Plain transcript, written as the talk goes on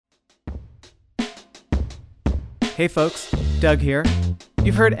Hey folks, Doug here.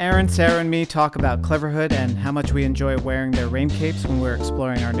 You've heard Aaron, Sarah, and me talk about Cleverhood and how much we enjoy wearing their rain capes when we're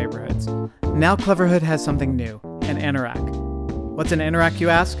exploring our neighborhoods. Now Cleverhood has something new, an anorak. What's an anorak, you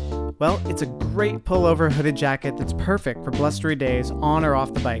ask? Well, it's a great pullover hooded jacket that's perfect for blustery days on or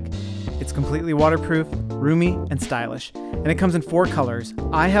off the bike. It's completely waterproof, roomy, and stylish, and it comes in 4 colors.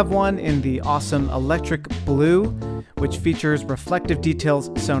 I have one in the awesome electric blue, which features reflective details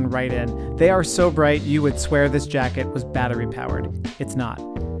sewn right in. They are so bright you would swear this jacket was battery powered. It's not.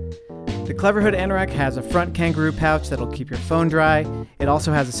 The Cleverhood anorak has a front kangaroo pouch that'll keep your phone dry. It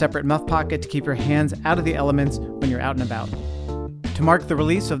also has a separate muff pocket to keep your hands out of the elements when you're out and about. To mark the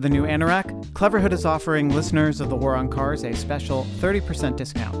release of the new anorak, Cleverhood is offering listeners of the War on Cars a special 30%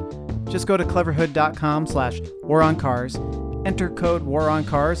 discount. Just go to cleverhood.com/waroncars, enter code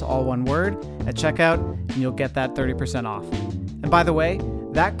WARONCARS, all one word, at checkout, and you'll get that 30% off. And by the way,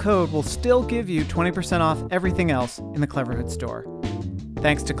 that code will still give you 20% off everything else in the Cleverhood store.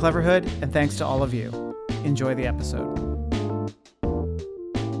 Thanks to Cleverhood, and thanks to all of you. Enjoy the episode.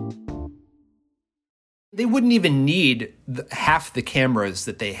 They wouldn't even need half the cameras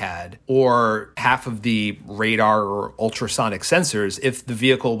that they had or half of the radar or ultrasonic sensors if the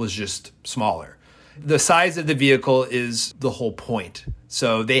vehicle was just smaller. The size of the vehicle is the whole point.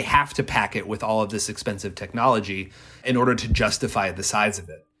 So they have to pack it with all of this expensive technology in order to justify the size of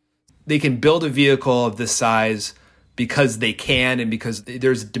it. They can build a vehicle of this size because they can and because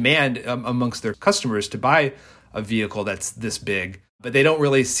there's demand amongst their customers to buy a vehicle that's this big. But they don't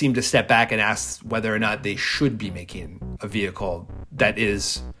really seem to step back and ask whether or not they should be making a vehicle that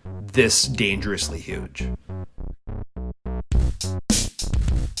is this dangerously huge.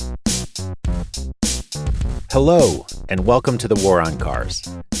 Hello, and welcome to the War on Cars.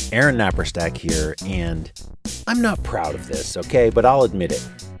 Aaron Napperstack here, and I'm not proud of this, okay, but I'll admit it.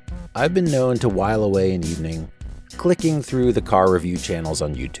 I've been known to while away an evening clicking through the car review channels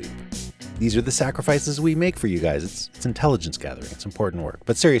on YouTube. These are the sacrifices we make for you guys. It's intelligence gathering. It's important work.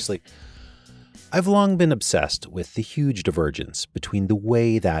 But seriously, I've long been obsessed with the huge divergence between the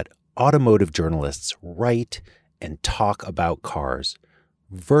way that automotive journalists write and talk about cars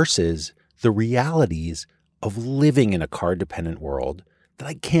versus the realities of living in a car-dependent world that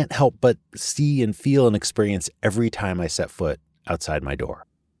I can't help but see and feel and experience every time I set foot outside my door.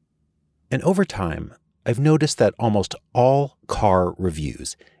 And over time, I've noticed that almost all car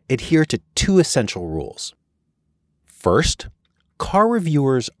reviews adhere to 2 essential rules. First, car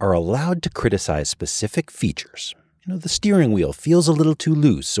reviewers are allowed to criticize specific features. The steering wheel feels a little too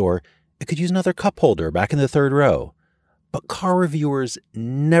loose, or it could use another cup holder back in the 3rd row. But car reviewers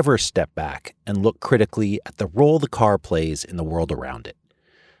never step back and look critically at the role the car plays in the world around it.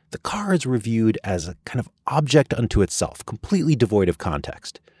 The car is reviewed as a kind of object unto itself, completely devoid of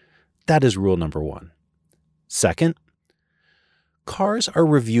context. That is rule number 1. Second, cars are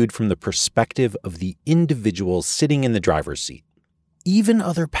reviewed from the perspective of the individual sitting in the driver's seat. Even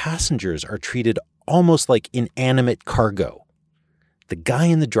other passengers are treated almost like inanimate cargo. The guy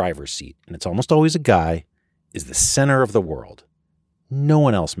in the driver's seat, and it's almost always a guy, is the center of the world. No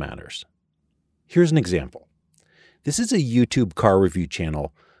one else matters. Here's an example. This is a YouTube car review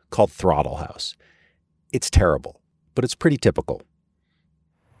channel called Throttle House. It's terrible, but it's pretty typical.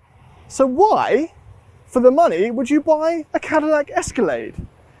 So why, for the money, would you buy a Cadillac Escalade?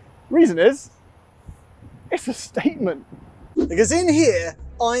 Reason is, it's a statement. Because in here,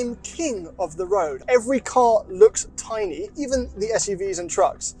 I'm king of the road. Every car looks tiny, even the SUVs and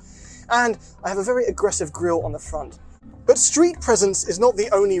trucks. And I have a very aggressive grille on the front. But street presence is not the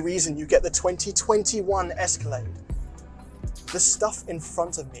only reason you get the 2021 Escalade. The stuff in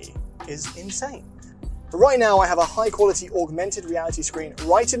front of me is insane. But right now I have a high quality augmented reality screen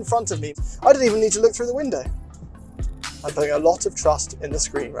right in front of me. I don't even need to look through the window. I'm putting a lot of trust in the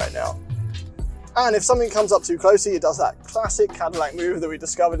screen right now. And if something comes up too closely, it does that classic Cadillac move that we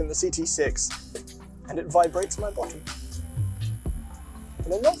discovered in the CT6, and it vibrates my bottom.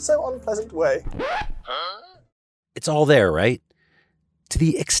 In a not so unpleasant way. It's all there, right? To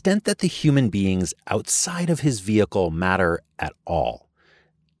the extent that the human beings outside of his vehicle matter at all,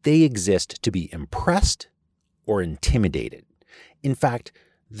 they exist to be impressed or intimidated. In fact,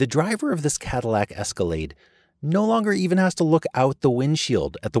 the driver of this Cadillac Escalade no longer even has to look out the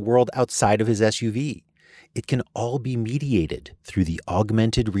windshield at the world outside of his SUV. It can all be mediated through the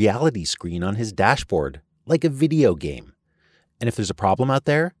augmented reality screen on his dashboard, like a video game. And if there's a problem out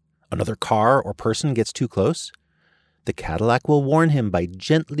there, another car or person gets too close, the Cadillac will warn him by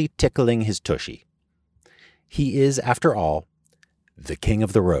gently tickling his tushy. He is, after all, the king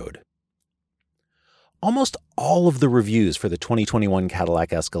of the road. Almost all of the reviews for the 2021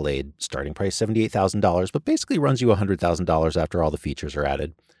 Cadillac Escalade, starting price $78,000, but basically runs you $100,000 after all the features are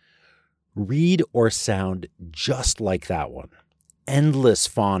added, read or sound just like that one. Endless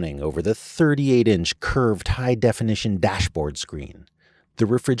fawning over the 38-inch curved high-definition dashboard screen, the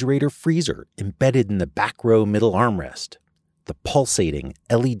refrigerator freezer embedded in the back row middle armrest, the pulsating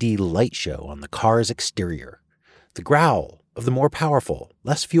LED light show on the car's exterior, the growl of the more powerful,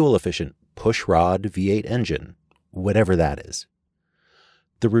 less fuel-efficient push-rod V8 engine, whatever that is.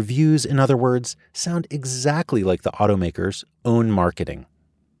 The reviews, in other words, sound exactly like the automaker's own marketing.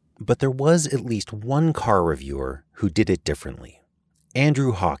 But there was at least one car reviewer who did it differently.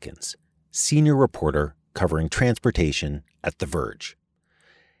 Andrew Hawkins, senior reporter covering transportation at The Verge.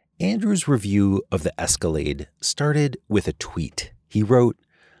 Andrew's review of the Escalade started with a tweet. He wrote,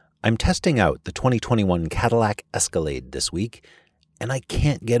 "I'm testing out the 2021 Cadillac Escalade this week, and I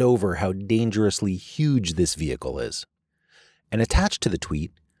can't get over how dangerously huge this vehicle is." And attached to the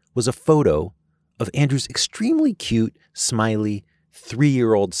tweet was a photo of Andrew's extremely cute, smiley,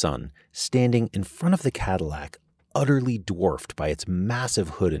 3-year-old son standing in front of the Cadillac, utterly dwarfed by its massive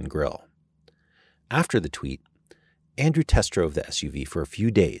hood and grille. After the tweet, Andrew test drove the SUV for a few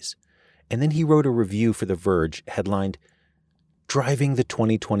days, and then he wrote a review for The Verge headlined, "Driving the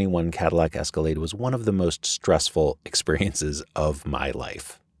 2021 Cadillac Escalade was one of the most stressful experiences of my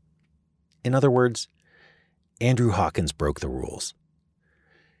life." In other words, Andrew Hawkins broke the rules.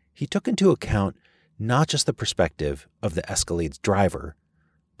 He took into account not just the perspective of the Escalade's driver,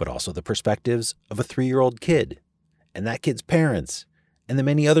 but also the perspectives of a 3-year-old kid, and that kid's parents, and the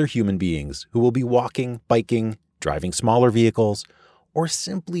many other human beings who will be walking, biking, driving smaller vehicles, or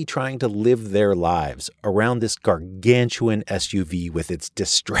simply trying to live their lives around this gargantuan SUV with its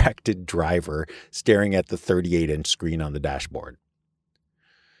distracted driver staring at the 38-inch screen on the dashboard.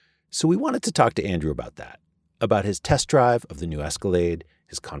 So we wanted to talk to Andrew about that, about his test drive of the new Escalade,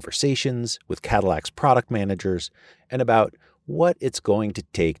 his conversations with Cadillac's product managers, and about what it's going to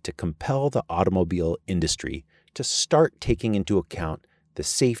take to compel the automobile industry to start taking into account the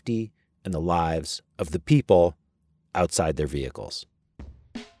safety and the lives of the people outside their vehicles.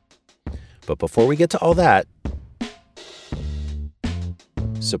 But before we get to all that,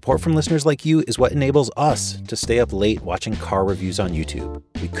 support from listeners like you is what enables us to stay up late watching car reviews on YouTube.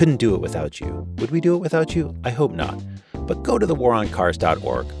 We couldn't do it without you. Would we do it without you? I hope not. But go to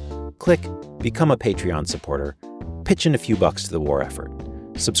thewaroncars.org, click Become a Patreon supporter, pitch in a few bucks to the war effort.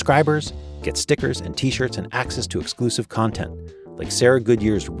 Subscribers get stickers and t-shirts and access to exclusive content, like Sarah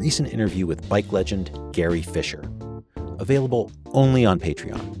Goodyear's recent interview with bike legend Gary Fisher. Available only on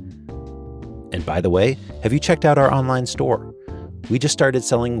Patreon. And by the way, have you checked out our online store? We just started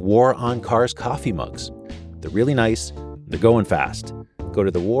selling War on Cars coffee mugs. They're really nice. They're going fast. Go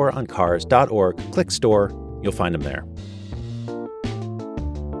to thewaroncars.org, click store. You'll find them there.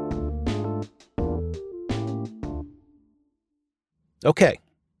 Okay.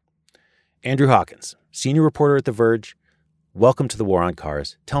 Andrew Hawkins, senior reporter at The Verge. Welcome to the War on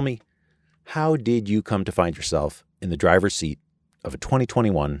Cars. Tell me, how did you come to find yourself in the driver's seat of a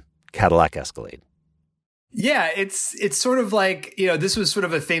 2021 Cadillac Escalade? Yeah, it's sort of like, this was sort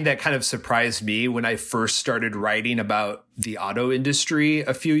of a thing that kind of surprised me when I first started writing about the auto industry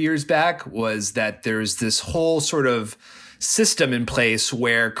a few years back, was that there's this whole sort of system in place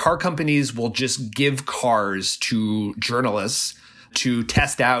where car companies will just give cars to journalists to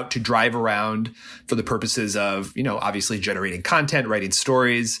test out, to drive around for the purposes of, obviously generating content, writing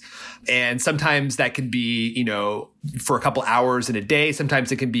stories. And sometimes that can be, for a couple hours in a day. Sometimes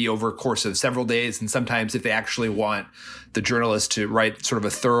it can be over a course of several days. And sometimes if they actually want the journalist to write sort of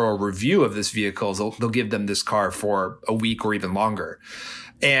a thorough review of this vehicle, they'll give them this car for a week or even longer.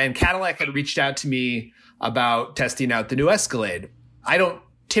 And Cadillac had reached out to me about testing out the new Escalade. I don't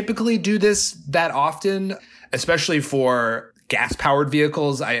typically do this that often, especially for gas-powered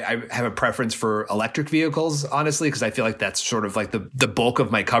vehicles. I have a preference for electric vehicles, honestly, because I feel like that's sort of like the bulk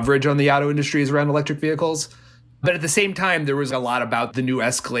of my coverage on the auto industry is around electric vehicles. But at the same time, there was a lot about the new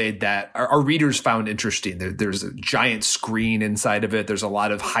Escalade that our readers found interesting. There's a giant screen inside of it. There's a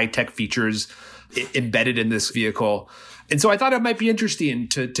lot of high-tech features embedded in this vehicle. And so I thought it might be interesting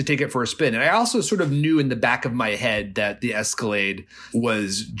to take it for a spin. And I also sort of knew in the back of my head that the Escalade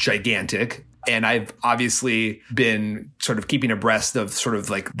was gigantic. And I've obviously been sort of keeping abreast of sort of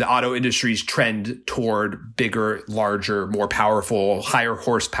like the auto industry's trend toward bigger, larger, more powerful, higher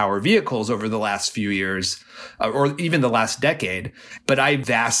horsepower vehicles over the last few years, or even the last decade. But I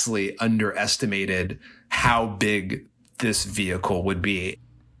vastly underestimated how big this vehicle would be.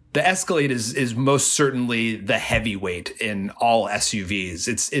 The Escalade is most certainly the heavyweight in all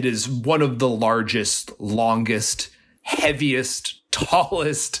SUVs. It is one of the largest, longest, heaviest,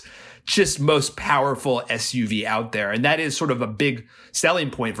 tallest, just most powerful SUV out there. And that is sort of a big selling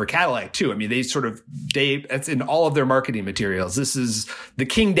point for Cadillac too. I mean, that's in all of their marketing materials. This is the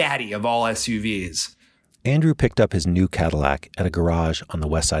king daddy of all SUVs. Andrew picked up his new Cadillac at a garage on the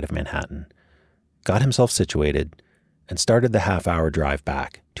west side of Manhattan, got himself situated, and started the half-hour drive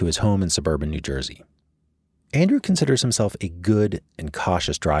back to his home in suburban New Jersey. Andrew considers himself a good and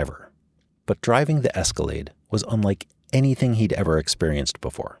cautious driver, but driving the Escalade was unlike anything he'd ever experienced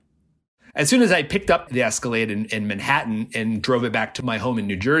before. As soon as I picked up the Escalade in Manhattan and drove it back to my home in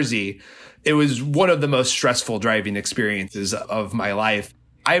New Jersey, it was one of the most stressful driving experiences of my life.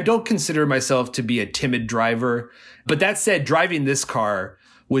 I don't consider myself to be a timid driver, but that said, driving this car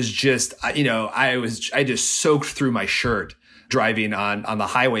was just, I just soaked through my shirt driving on the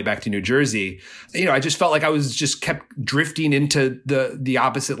highway back to New Jersey. I just felt like I was just kept drifting into the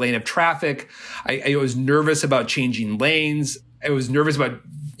opposite lane of traffic. I was nervous about changing lanes. I was nervous about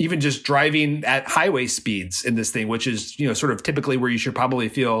even just driving at highway speeds in this thing, which is, sort of typically where you should probably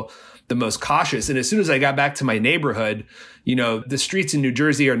feel the most cautious. And as soon as I got back to my neighborhood, the streets in New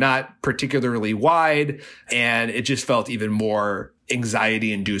Jersey are not particularly wide, and it just felt even more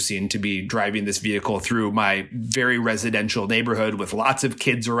anxiety inducing to be driving this vehicle through my very residential neighborhood with lots of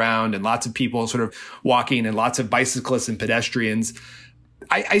kids around and lots of people sort of walking and lots of bicyclists and pedestrians.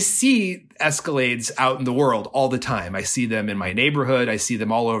 I see Escalades out in the world all the time. I see them in my neighborhood. I see them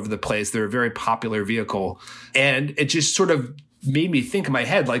all over the place. They're a very popular vehicle. And it just sort of made me think in my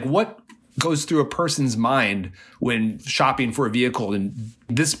head, like, what goes through a person's mind when shopping for a vehicle, and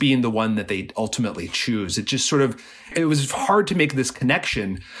this being the one that they ultimately choose? It was hard to make this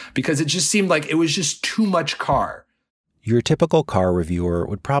connection because it just seemed like it was just too much car. Your typical car reviewer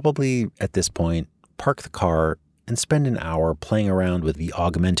would probably, at this point, park the car and spend an hour playing around with the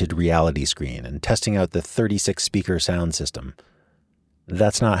augmented reality screen and testing out the 36-speaker sound system.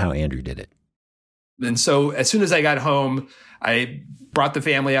 That's not how Andrew did it. And so as soon as I got home, I brought the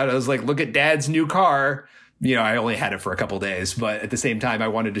family out. I was like, look at Dad's new car. I only had it for a couple of days, but at the same time, I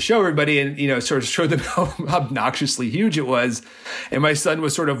wanted to show everybody and, sort of show them how obnoxiously huge it was. And my son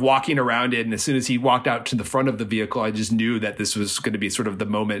was sort of walking around it. And as soon as he walked out to the front of the vehicle, I just knew that this was going to be sort of the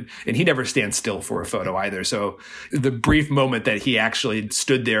moment. And he never stands still for a photo either. So the brief moment that he actually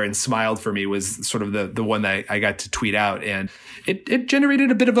stood there and smiled for me was sort of the one that I got to tweet out. And it generated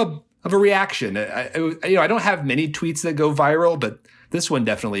a bit of a reaction. I don't have many tweets that go viral, but this one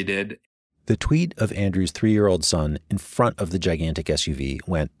definitely did. The tweet of Andrew's 3-year-old son in front of the gigantic SUV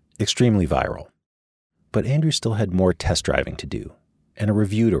went extremely viral. But Andrew still had more test driving to do and a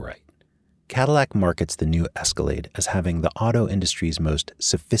review to write. Cadillac markets the new Escalade as having the auto industry's most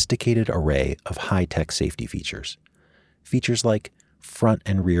sophisticated array of high-tech safety features. Features like front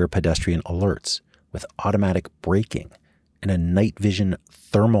and rear pedestrian alerts with automatic braking and a night vision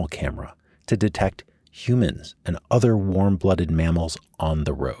thermal camera to detect humans and other warm-blooded mammals on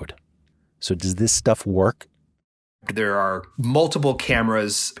the road. So does this stuff work? There are multiple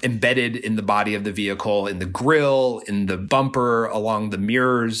cameras embedded in the body of the vehicle, in the grille, in the bumper, along the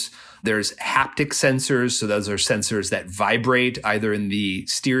mirrors. There's haptic sensors. So those are sensors that vibrate either in the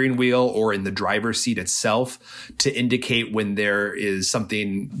steering wheel or in the driver's seat itself to indicate when there is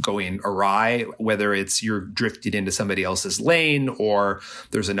something going awry, whether it's you're drifted into somebody else's lane or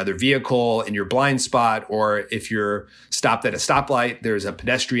there's another vehicle in your blind spot, or if you're stopped at a stoplight, there's a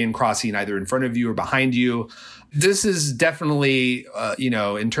pedestrian crossing either in front of you or behind you. This is definitely,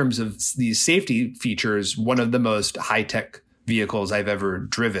 in terms of these safety features, one of the most high-tech vehicles I've ever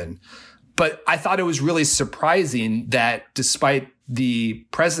driven. But I thought it was really surprising that despite the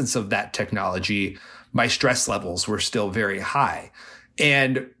presence of that technology, my stress levels were still very high.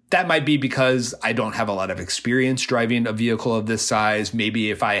 And that might be because I don't have a lot of experience driving a vehicle of this size. Maybe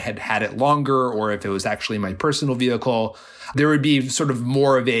if I had had it longer, or if it was actually my personal vehicle, there would be sort of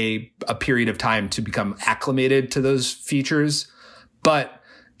more of a period of time to become acclimated to those features. But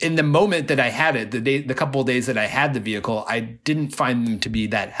in the moment that I had it, the couple of days that I had the vehicle, I didn't find them to be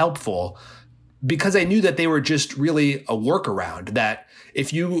that helpful because I knew that they were just really a workaround, that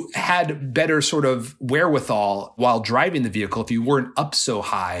if you had better sort of wherewithal while driving the vehicle, if you weren't up so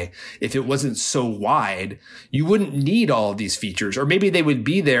high, if it wasn't so wide, you wouldn't need all of these features. Or maybe they would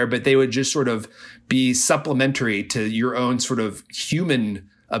be there, but they would just sort of be supplementary to your own sort of human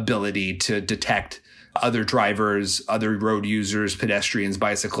ability to detect other drivers, other road users, pedestrians,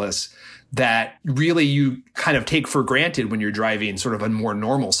 bicyclists, that really you kind of take for granted when you're driving sort of a more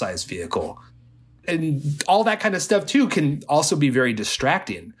normal sized vehicle. And all that kind of stuff too can also be very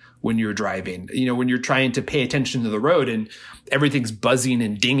distracting when you're driving, when you're trying to pay attention to the road and everything's buzzing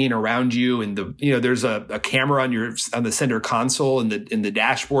and dinging around you. And there's a camera on the center console and in the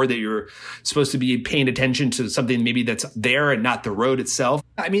dashboard that you're supposed to be paying attention to something maybe that's there and not the road itself.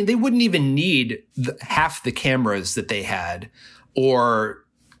 I mean, they wouldn't even need half the cameras that they had or,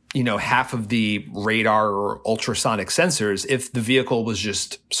 half of the radar or ultrasonic sensors if the vehicle was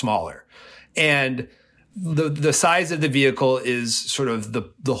just smaller. And the size of the vehicle is sort of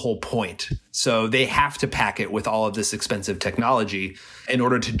the whole point. So they have to pack it with all of this expensive technology in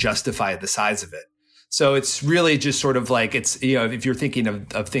order to justify the size of it. So it's really just sort of like it's, if you're thinking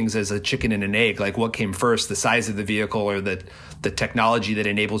of things as a chicken and an egg, like what came first, the size of the vehicle or the technology that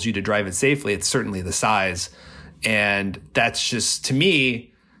enables you to drive it safely, it's certainly the size. And that's just, to me,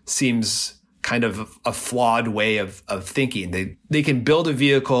 seems kind of a flawed way of thinking. They can build a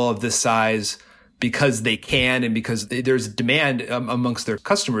vehicle of this size because they can and because there's demand amongst their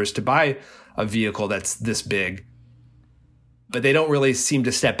customers to buy a vehicle that's this big. But they don't really seem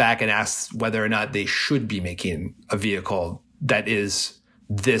to step back and ask whether or not they should be making a vehicle that is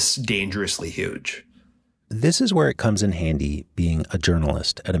this dangerously huge. This is where it comes in handy being a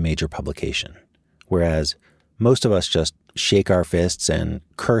journalist at a major publication, whereas most of us just shake our fists and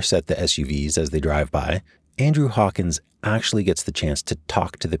curse at the SUVs as they drive by. Andrew Hawkins actually gets the chance to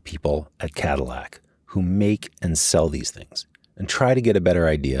talk to the people at Cadillac who make and sell these things and try to get a better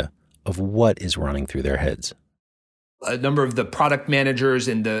idea of what is running through their heads. A number of the product managers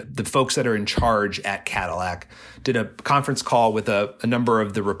and the folks that are in charge at Cadillac did a conference call with a number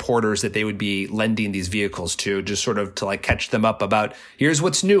of the reporters that they would be lending these vehicles to, just sort of to like catch them up about, here's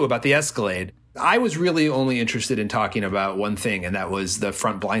what's new about the Escalade. I was really only interested in talking about one thing, and that was the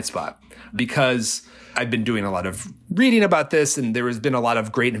front blind spot, because I've been doing a lot of reading about this, and there has been a lot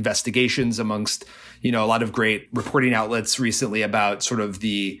of great investigations amongst, a lot of great reporting outlets recently about sort of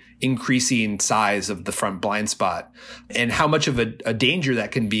the increasing size of the front blind spot and how much of a danger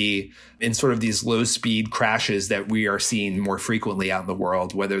that can be in sort of these low speed crashes that we are seeing more frequently out in the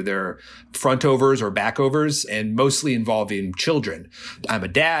world, whether they're front overs or back overs, and mostly involving children. I'm a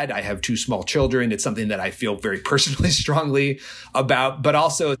dad. I have 2 small children. It's something that I feel very personally strongly about. But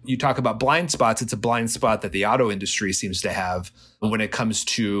also, you talk about blind spots. It's a blind spot that the auto industry seems to have when it comes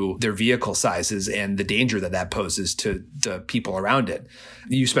to their vehicle sizes and the danger that poses to the people around it.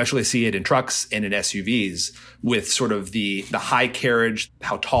 You especially see it in trucks and in SUVs with sort of the high carriage,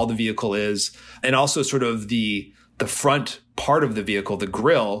 how tall the vehicle is, and also sort of the front part of the vehicle, the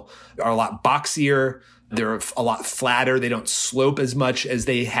grille, are a lot boxier. They're a lot flatter. They don't slope as much as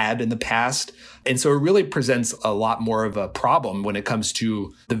they had in the past. And so it really presents a lot more of a problem when it comes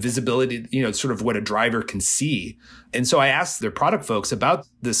to the visibility, sort of what a driver can see. And so I asked their product folks about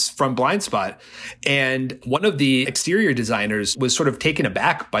this front blind spot. And one of the exterior designers was sort of taken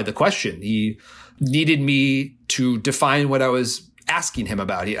aback by the question. He needed me to define what I was asking him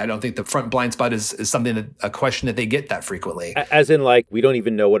about. I don't think the front blind spot is something a question that they get that frequently. As in, like, we don't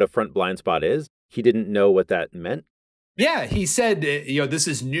even know what a front blind spot is? He didn't know what that meant? Yeah, he said, this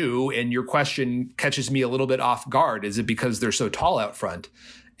is new, and your question catches me a little bit off guard. Is it because they're so tall out front?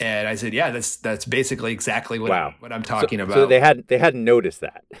 And I said, yeah, that's basically exactly what I'm talking about. So they hadn't noticed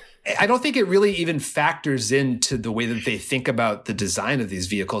that. I don't think it really even factors into the way that they think about the design of these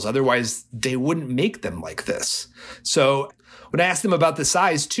vehicles. Otherwise, they wouldn't make them like this. So when I asked them about the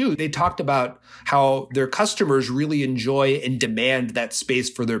size too, they talked about how their customers really enjoy and demand that space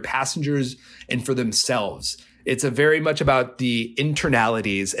for their passengers and for themselves. It's very much about the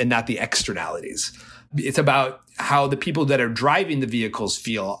internalities and not the externalities. It's about how the people that are driving the vehicles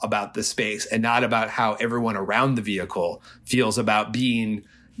feel about the space and not about how everyone around the vehicle feels about being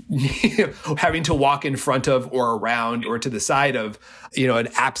having to walk in front of or around or to the side of, an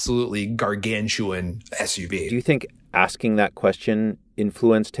absolutely gargantuan SUV. Do you think asking that question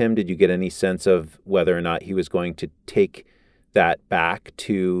influenced him? Did you get any sense of whether or not he was going to take that back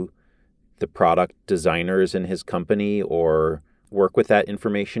to the product designers in his company or work with that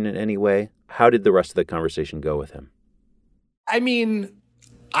information in any way? How did the rest of the conversation go with him? I mean,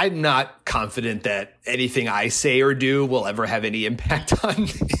 I'm not confident that anything I say or do will ever have any impact on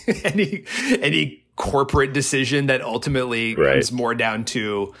any corporate decision that ultimately comes more down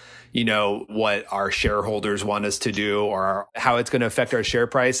to, what our shareholders want us to do or how it's going to affect our share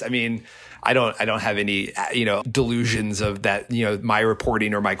price. I mean, I don't have any, delusions of that, my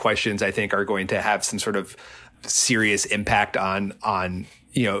reporting or my questions, I think, are going to have some sort of serious impact on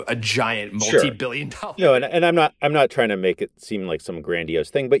a giant multi-billion-dollar. And I'm not trying to make it seem like some grandiose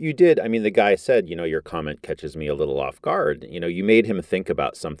thing, but you did. I mean, the guy said, your comment catches me a little off guard. You made him think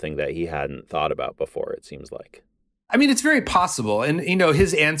about something that he hadn't thought about before, it seems like. I mean, it's very possible. And,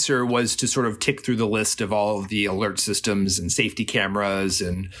 his answer was to sort of tick through the list of all of the alert systems and safety cameras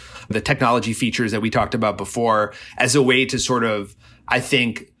and the technology features that we talked about before as a way to sort of, I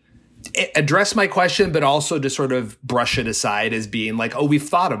think, address my question, but also to sort of brush it aside as being like, oh, we've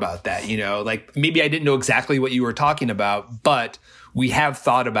thought about that, like maybe I didn't know exactly what you were talking about, but we have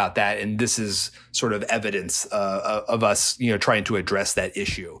thought about that. And this is sort of evidence of us, trying to address that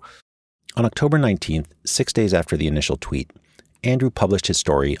issue. On October 19th, 6 days after the initial tweet, Andrew published his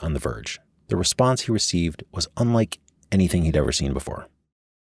story on The Verge. The response he received was unlike anything he'd ever seen before.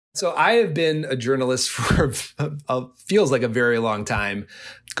 So I have been a journalist for feels like a very long time,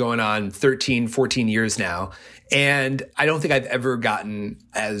 going on 13, 14 years now. And I don't think I've ever gotten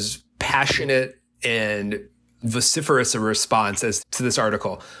as passionate and vociferous a response as to this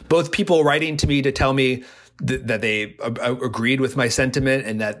article. Both people writing to me to tell me that they agreed with my sentiment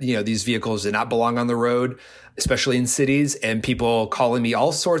and that, these vehicles did not belong on the road, especially in cities, and people calling me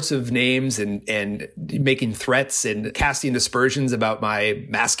all sorts of names and making threats and casting aspersions about my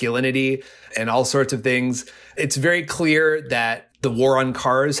masculinity and all sorts of things. It's very clear that the war on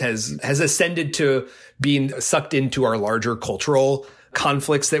cars has ascended to being sucked into our larger cultural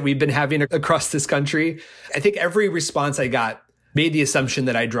conflicts that we've been having across this country. I think every response I got made the assumption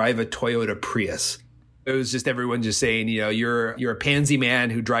that I drive a Toyota Prius. It was just everyone just saying, you're a pansy man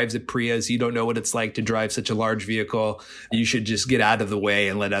who drives a Prius. You don't know what it's like to drive such a large vehicle. You should just get out of the way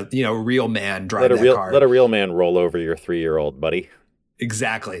and let a real man drive that car. Let a real man roll over your 3-year-old, buddy.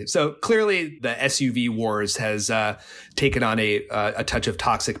 Exactly. So clearly the SUV wars has taken on a touch of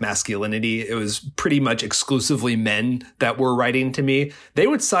toxic masculinity. It was pretty much exclusively men that were writing to me. They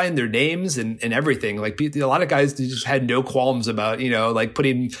would sign their names and everything. Like a lot of guys just had no qualms about, like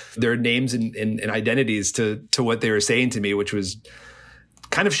putting their names and identities to what they were saying to me, which was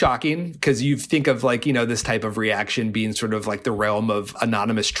kind of shocking because you think of this type of reaction being sort of like the realm of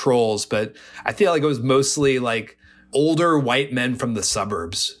anonymous trolls. But I feel like it was mostly like older white men from the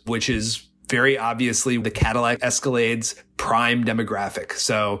suburbs, which is very obviously the Cadillac Escalade's prime demographic.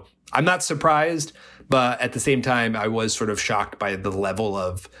 So I'm not surprised, but at the same time, I was sort of shocked by the level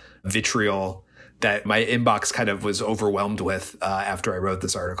of vitriol that my inbox kind of was overwhelmed with after I wrote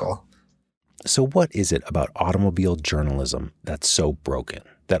this article. So what is it about automobile journalism that's so broken,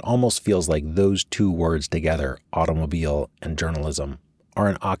 that almost feels like those two words together, automobile and journalism, are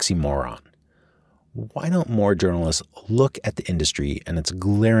an oxymoron? Why don't more journalists look at the industry and its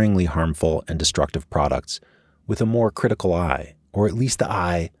glaringly harmful and destructive products with a more critical eye, or at least the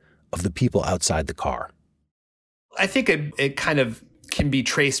eye of the people outside the car? I think it kind of can be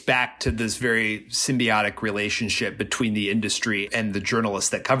traced back to this very symbiotic relationship between the industry and the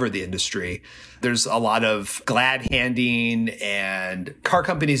journalists that cover the industry. There's a lot of glad handing, and car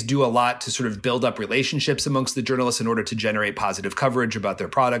companies do a lot to sort of build up relationships amongst the journalists in order to generate positive coverage about their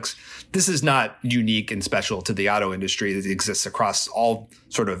products. This is not unique and special to the auto industry. It exists across all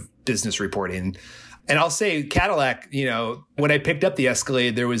sort of business reporting. And I'll say Cadillac, when I picked up the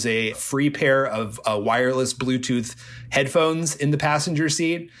Escalade, there was a free pair of wireless Bluetooth headphones in the passenger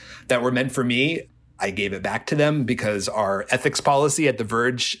seat that were meant for me. I gave it back to them because our ethics policy at The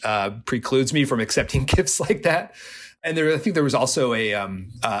Verge precludes me from accepting gifts like that. And I think there was also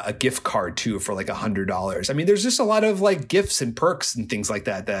a gift card too for like $100. I mean, there's just a lot of like gifts and perks and things like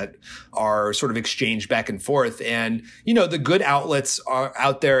that are sort of exchanged back and forth. And, the good outlets are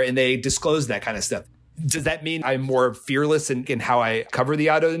out there and they disclose that kind of stuff. Does that mean I'm more fearless in how I cover the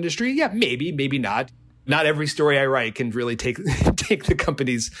auto industry? Yeah, maybe not. Not every story I write can really take the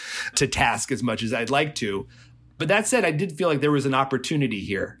companies to task as much as I'd like to. But that said, I did feel like there was an opportunity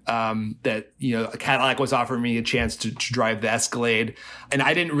here that, Cadillac was offering me a chance to drive the Escalade. And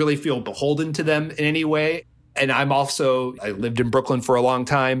I didn't really feel beholden to them in any way. And I lived in Brooklyn for a long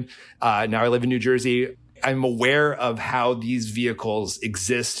time. Now I live in New Jersey. I'm aware of how these vehicles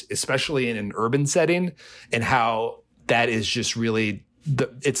exist, especially in an urban setting, and how that is just really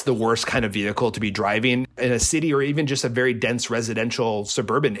it's the worst kind of vehicle to be driving in a city or even just a very dense residential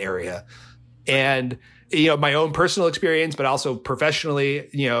suburban area. And, my own personal experience, but also professionally,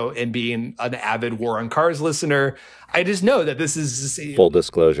 and being an avid War on Cars listener, I just know that this is full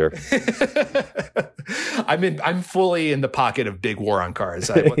disclosure. I'm fully in the pocket of big war on cars.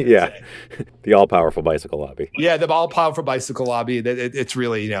 Yeah. The all-powerful bicycle lobby. Yeah, the all-powerful bicycle lobby. It's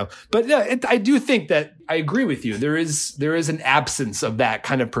really, but yeah, I do think that I agree with you. There is an absence of that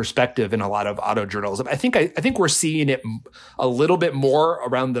kind of perspective in a lot of auto journalism. I think we're seeing it a little bit more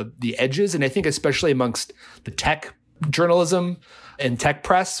around the edges, and I think especially amongst the tech journalism and tech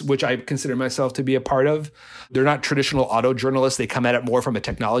press, which I consider myself to be a part of. They're not traditional auto journalists. They come at it more from a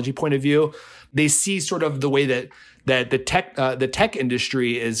technology point of view. They see sort of the way that the tech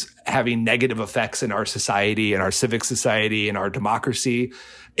industry is having negative effects in our society and our civic society and our democracy.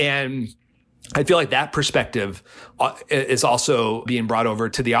 And I feel like that perspective is also being brought over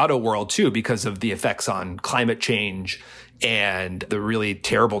to the auto world too, because of the effects on climate change and the really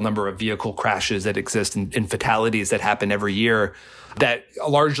terrible number of vehicle crashes that exist and fatalities that happen every year that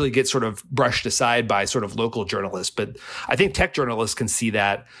largely get sort of brushed aside by sort of local journalists. But I think tech journalists can see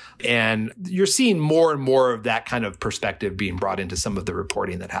that. And you're seeing more and more of that kind of perspective being brought into some of the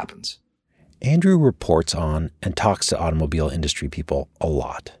reporting that happens. Andrew reports on and talks to automobile industry people a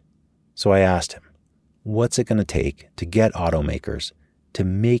lot. So I asked him, what's it going to take to get automakers to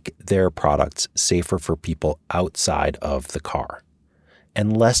make their products safer for people outside of the car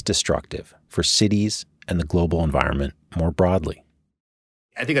and less destructive for cities and the global environment more broadly?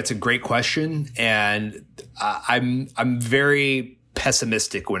 I think that's a great question. And I'm very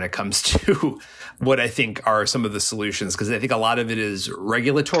pessimistic when it comes to what I think are some of the solutions, because I think a lot of it is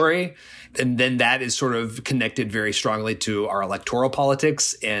regulatory. And then that is sort of connected very strongly to our electoral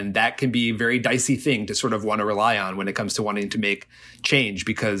politics. And that can be a very dicey thing to sort of want to rely on when it comes to wanting to make change,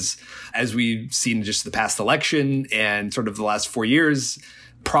 because as we've seen just the past election and sort of the last 4 years,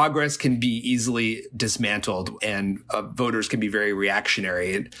 progress can be easily dismantled and voters can be very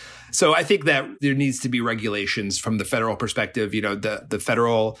reactionary. And so I think that there needs to be regulations from the federal perspective. The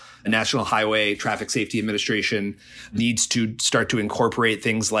Federal National Highway Traffic Safety Administration needs to start to incorporate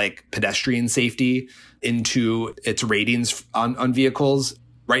things like pedestrian safety into its ratings on vehicles.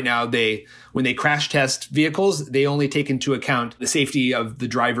 Right now, when they crash test vehicles, they only take into account the safety of the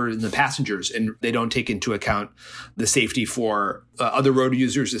driver and the passengers, and they don't take into account the safety for other road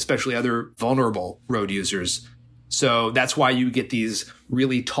users, especially other vulnerable road users. So that's why you get these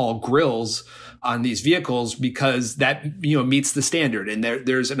really tall grills on these vehicles, because that meets the standard, and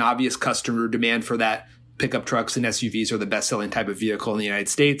there's an obvious customer demand for that. Pickup trucks and SUVs are the best-selling type of vehicle in the United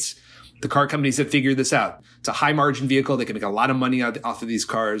States. The car companies have figured this out. It's a high-margin vehicle. They can make a lot of money off of these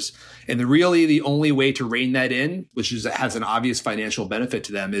cars. And the only way to rein that in, which has an obvious financial benefit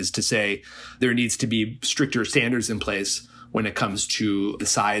to them, is to say there needs to be stricter standards in place when it comes to the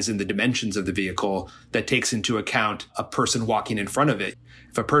size and the dimensions of the vehicle that takes into account a person walking in front of it.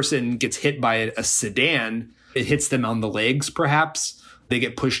 If a person gets hit by a sedan, it hits them on the legs, perhaps. They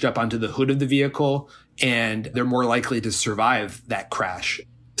get pushed up onto the hood of the vehicle, and they're more likely to survive that crash.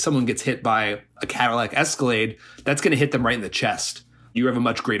 Someone gets hit by a Cadillac Escalade, that's going to hit them right in the chest. You have a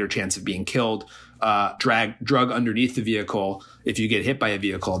much greater chance of being killed, drug underneath the vehicle if you get hit by a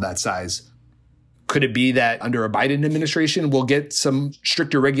vehicle of that size. Could it be that under a Biden administration, we'll get some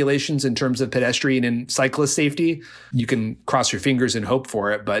stricter regulations in terms of pedestrian and cyclist safety? You can cross your fingers and hope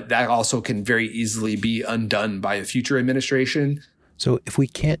for it, but that also can very easily be undone by a future administration. So if we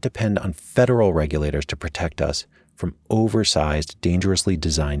can't depend on federal regulators to protect us from oversized, dangerously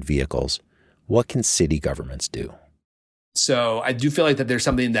designed vehicles, what can city governments do? So I do feel like that there's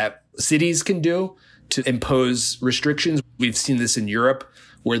something that cities can do to impose restrictions. We've seen this in Europe,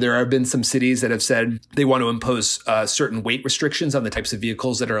 where there have been some cities that have said they want to impose certain weight restrictions on the types of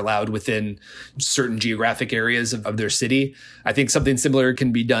vehicles that are allowed within certain geographic areas of their city. I think something similar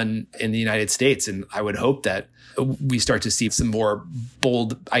can be done in the United States. And I would hope that we start to see some more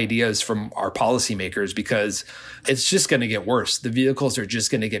bold ideas from our policymakers, because it's just going to get worse. The vehicles are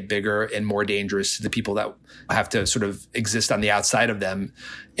just going to get bigger and more dangerous to the people that have to sort of exist on the outside of them.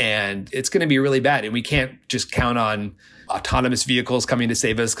 And it's going to be really bad. And we can't just count on autonomous vehicles coming to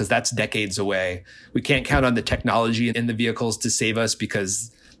save us, because that's decades away. We can't count on the technology in the vehicles to save us,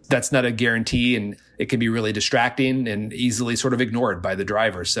 because that's not a guarantee, and it can be really distracting and easily sort of ignored by the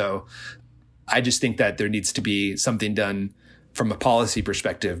driver. So I just think that there needs to be something done from a policy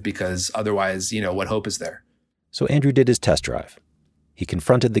perspective, because otherwise, what hope is there? So Andrew did his test drive. He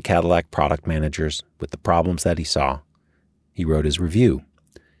confronted the Cadillac product managers with the problems that he saw. He wrote his review.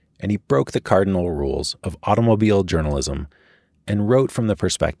 And he broke the cardinal rules of automobile journalism and wrote from the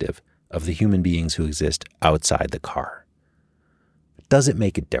perspective of the human beings who exist outside the car. Does it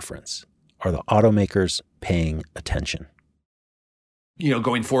make a difference? Are the automakers paying attention?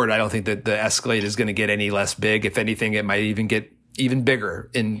 Going forward, I don't think that the Escalade is going to get any less big. If anything, it might even get even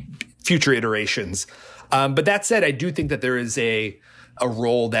bigger in future iterations. But that said, I do think that there is a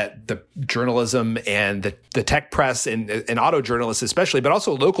role that the journalism and the tech press and auto journalists especially, but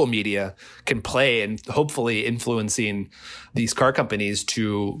also local media can play in hopefully influencing these car companies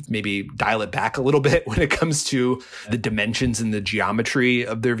to maybe dial it back a little bit when it comes to the dimensions and the geometry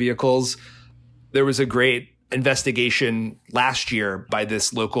of their vehicles. There was a great investigation last year by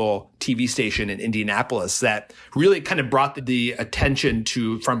this local TV station in Indianapolis that really kind of brought the attention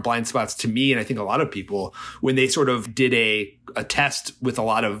to front blind spots to me, and I think a lot of people, when they sort of did a test with a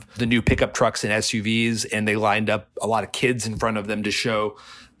lot of the new pickup trucks and SUVs, and they lined up a lot of kids in front of them to show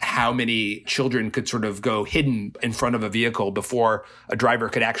how many children could sort of go hidden in front of a vehicle before a driver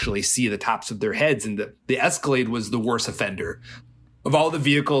could actually see the tops of their heads. And the Escalade was the worst offender. Of all the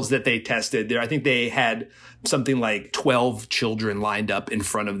vehicles that they tested there, I think they had something like 12 children lined up in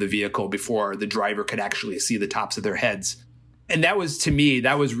front of the vehicle before the driver could actually see the tops of their heads. And that was, to me,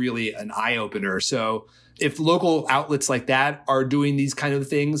 that was really an eye-opener. So if local outlets like that are doing these kind of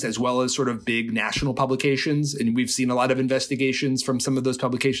things, as well as sort of big national publications, and we've seen a lot of investigations from some of those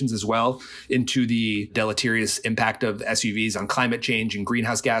publications as well into the deleterious impact of SUVs on climate change and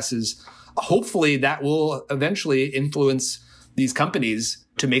greenhouse gases, hopefully that will eventually influence these companies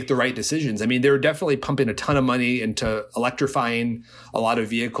to make the right decisions. I mean, they're definitely pumping a ton of money into electrifying a lot of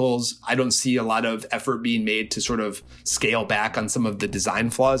vehicles. I don't see a lot of effort being made to sort of scale back on some of the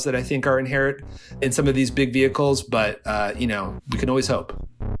design flaws that I think are inherent in some of these big vehicles. But, we can always hope.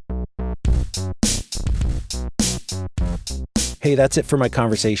 Hey, that's it for my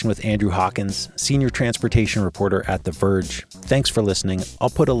conversation with Andrew Hawkins, senior transportation reporter at The Verge. Thanks for listening.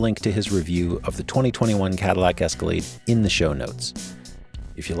 I'll put a link to his review of the 2021 Cadillac Escalade in the show notes.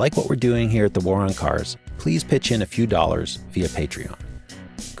 If you like what we're doing here at The War on Cars, please pitch in a few dollars via Patreon.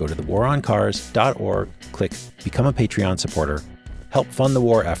 Go to thewaroncars.org, click Become a Patreon supporter, help fund the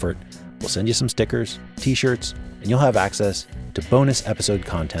war effort. We'll send you some stickers, t-shirts, and you'll have access to bonus episode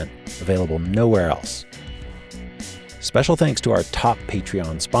content available nowhere else. Special thanks to our top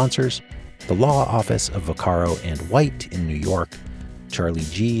Patreon sponsors, the Law Office of Vaccaro and White in New York, Charlie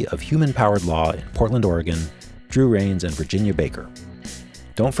G. of Human Powered Law in Portland, Oregon, Drew Rains, and Virginia Baker.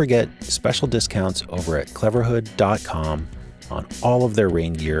 Don't forget special discounts over at cleverhood.com on all of their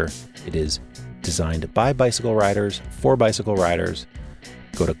rain gear. It is designed by bicycle riders for bicycle riders.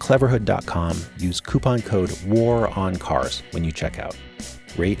 Go to cleverhood.com, use coupon code WARONCARS when you check out.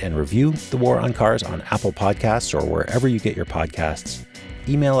 Rate and review The War on Cars on Apple Podcasts or wherever you get your podcasts.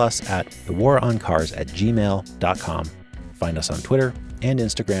 Email us at thewaroncars@gmail.com. Find us on Twitter and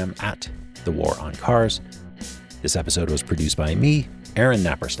Instagram at The War on Cars. This episode was produced by me, Aaron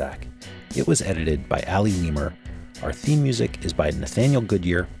Naparstak. It was edited by Ali Lemer. Our theme music is by Nathaniel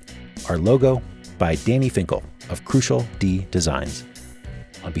Goodyear. Our logo by Danny Finkel of Crucial D Designs.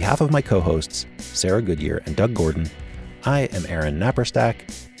 On behalf of my co-hosts, Sarah Goodyear and Doug Gordon, I am Aaron Naparstak,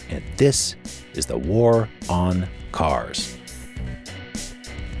 and this is The War on Cars.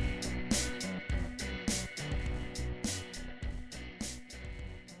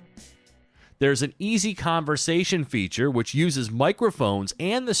 There's an easy conversation feature which uses microphones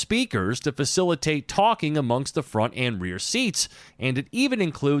and the speakers to facilitate talking amongst the front and rear seats, and it even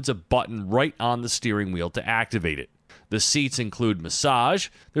includes a button right on the steering wheel to activate it. The seats include massage,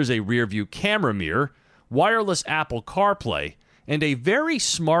 there's a rear view camera mirror, wireless Apple CarPlay, and a very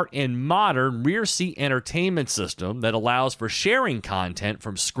smart and modern rear seat entertainment system that allows for sharing content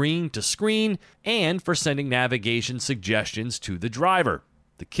from screen to screen and for sending navigation suggestions to the driver.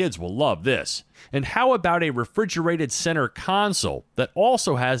 The kids will love this. And how about a refrigerated center console that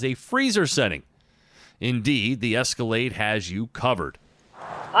also has a freezer setting? Indeed, the Escalade has you covered.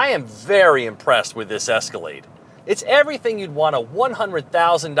 I am very impressed with this Escalade. It's everything you'd want a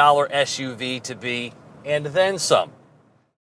 $100,000 SUV to be, and then some.